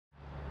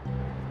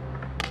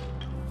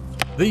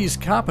These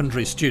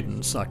carpentry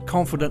students are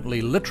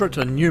confidently literate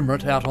and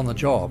numerate out on the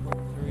job,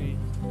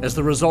 as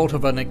the result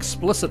of an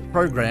explicit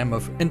program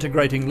of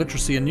integrating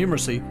literacy and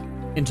numeracy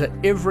into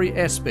every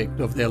aspect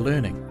of their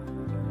learning.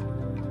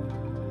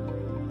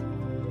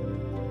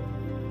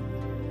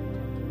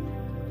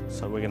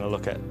 So we're going to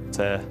look at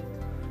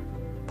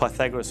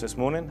Pythagoras this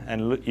morning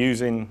and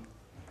using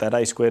that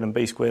a squared and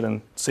b squared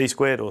and c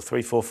squared, or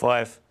 3, 4,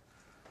 5,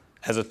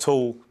 as a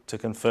tool to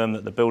confirm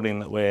that the building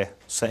that we're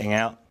setting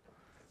out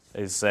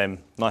is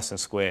nice and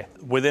square.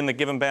 Within the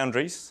given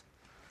boundaries,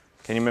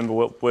 can you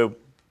remember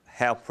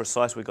how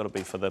precise we've got to be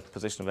for the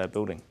position of our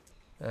building?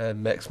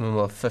 Maximum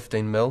of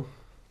 15 mil.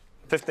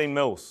 15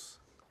 mils.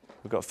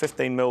 We've got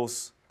 15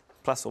 mils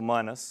plus or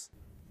minus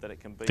that it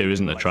can be. There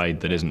isn't a trade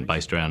that isn't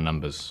based around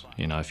numbers.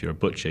 You know, if you're a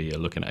butcher, you're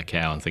looking at a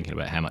cow and thinking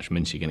about how much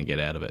mince you're going to get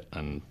out of it.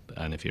 And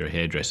if you're a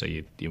hairdresser,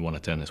 you want to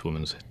turn this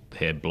woman's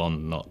hair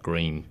blonde, not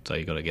green, so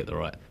you've got to get the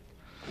right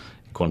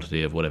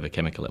quantity of whatever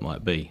chemical it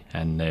might be.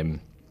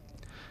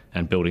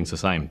 And building's the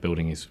same.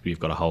 Building is, you've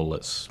got a hole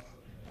that's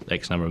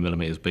X number of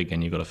millimetres big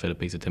and you've got to fit a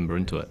piece of timber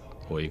into it,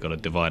 or you've got to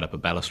divide up a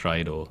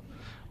balustrade or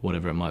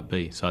whatever it might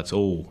be. So it's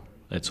all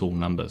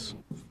numbers.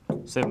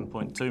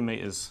 7.2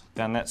 metres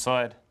down that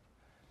side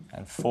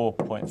and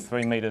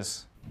 4.3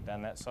 metres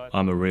down that side.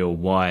 I'm a real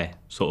why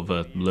sort of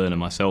a learner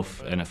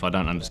myself, and if I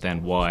don't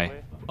understand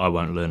why, I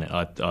won't learn it.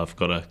 I've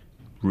got a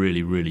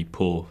really, really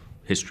poor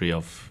history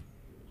of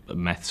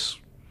maths.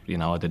 You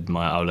know, I did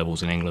my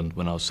O-levels in England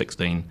when I was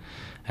 16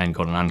 and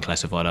got an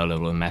unclassified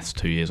O-level in maths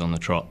 2 years on the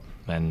trot,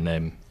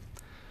 and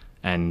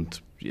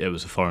it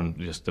was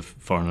just a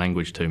foreign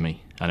language to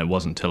me. And it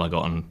wasn't until I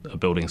got on a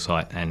building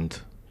site and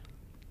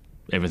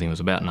everything was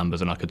about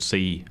numbers and I could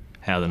see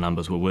how the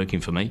numbers were working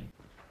for me.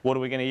 What are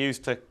we going to use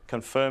to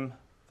confirm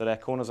that our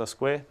corners are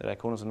square, that our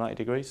corners are 90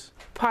 degrees?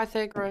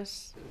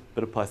 Pythagoras.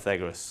 Bit of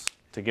Pythagoras.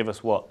 To give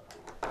us what?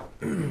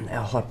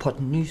 Our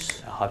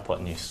hypotenuse. Our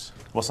hypotenuse.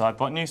 What's the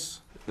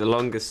hypotenuse? The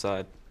longest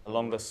side. The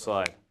longest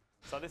side.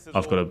 So this is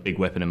I've got a big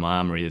weapon in my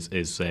armoury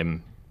is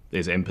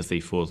empathy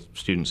for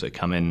students that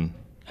come in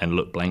and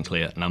look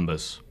blankly at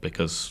numbers,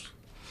 because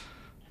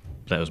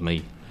that was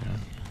me.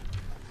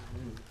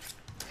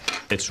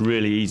 It's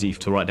really easy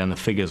to write down the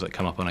figures that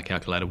come up on a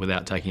calculator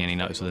without taking any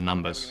notice of the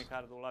numbers.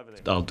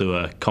 I'll do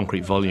a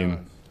concrete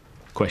volume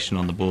question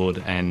on the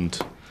board and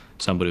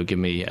somebody will give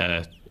me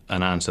an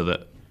answer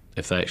that,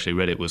 if they actually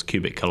read it, was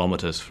cubic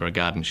kilometres for a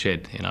garden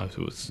shed. You know, it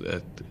was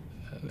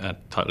a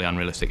totally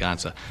unrealistic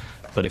answer.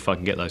 But if I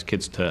can get those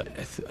kids to,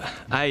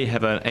 A,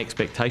 have an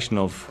expectation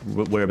of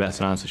whereabouts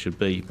an answer should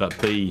be, but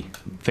B,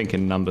 think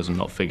in numbers and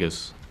not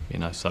figures. You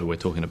know, so we're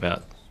talking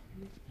about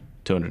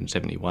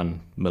 271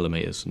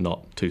 millimetres, not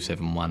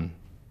 271,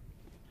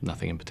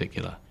 nothing in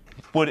particular.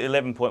 Would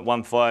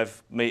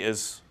 11.15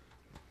 metres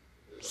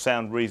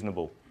sound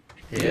reasonable?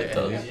 Yeah, it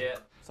does. Yeah.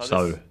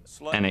 So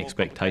an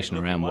expectation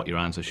around what your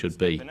answer should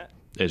be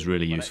is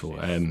really useful,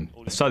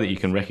 so that you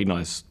can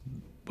recognise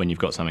when you've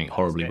got something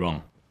horribly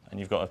wrong. And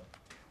you've got a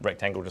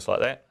rectangle just like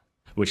that.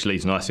 Which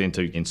leads nicely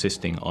into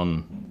insisting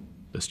on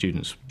the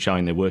students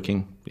showing their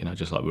working, you know,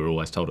 just like we were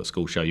always told at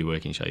school, show your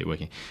working, show your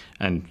working.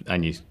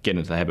 And you get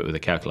into the habit with a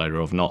calculator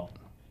of not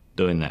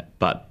doing that.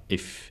 But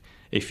if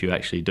you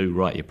actually do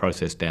write your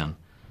process down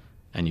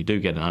and you do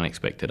get an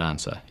unexpected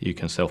answer, you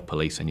can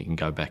self-police and you can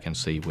go back and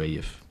see where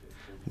you've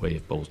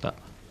ballsed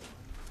up.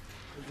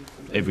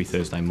 Every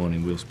Thursday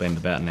morning we'll spend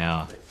about an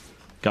hour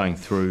going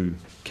through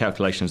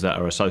calculations that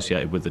are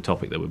associated with the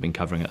topic that we've been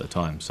covering at the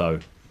time. So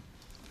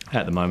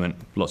at the moment,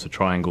 lots of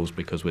triangles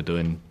because we're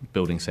doing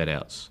building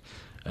set-outs.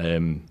 A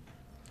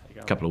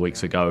couple of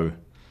weeks ago,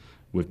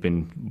 we've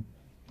been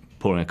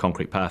pouring a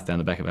concrete path down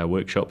the back of our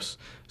workshops,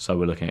 so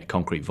we're looking at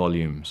concrete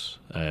volumes,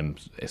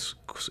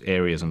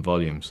 areas and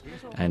volumes,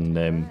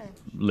 and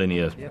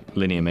linear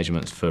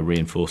measurements for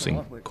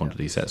reinforcing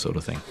quantities, that sort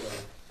of thing.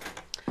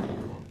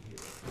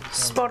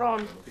 Spot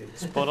on.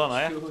 Spot on,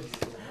 are you?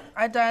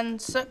 I done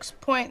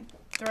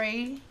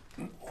 6.3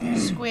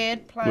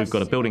 squared plus... We've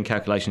got a building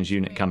calculations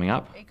unit coming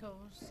up,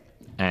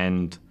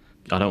 and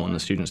I don't want the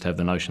students to have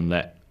the notion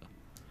that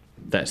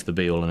that's the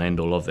be-all and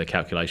end-all of their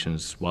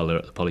calculations while they're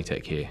at the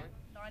Polytech here,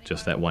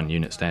 just that one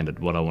unit standard.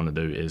 What I want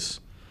to do is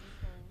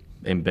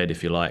embed,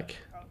 if you like,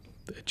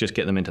 just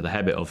get them into the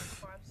habit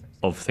of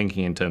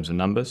thinking in terms of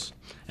numbers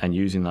and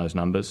using those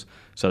numbers,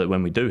 so that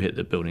when we do hit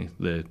the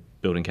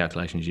building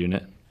calculations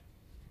unit,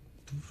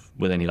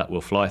 with any luck we'll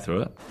fly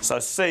through it. So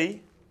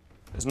C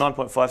is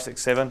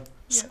 9.567,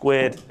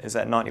 squared is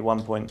at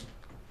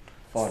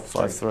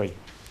 91.53.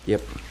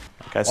 Yep.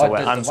 Okay, so we're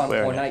I did the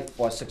unsquaring 1.8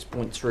 by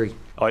 6.3.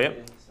 Oh,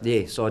 yep.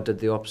 Yeah, so I did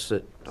the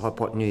opposite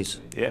hypotenuse.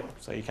 Yep,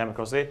 so you came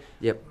across there.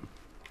 Yep.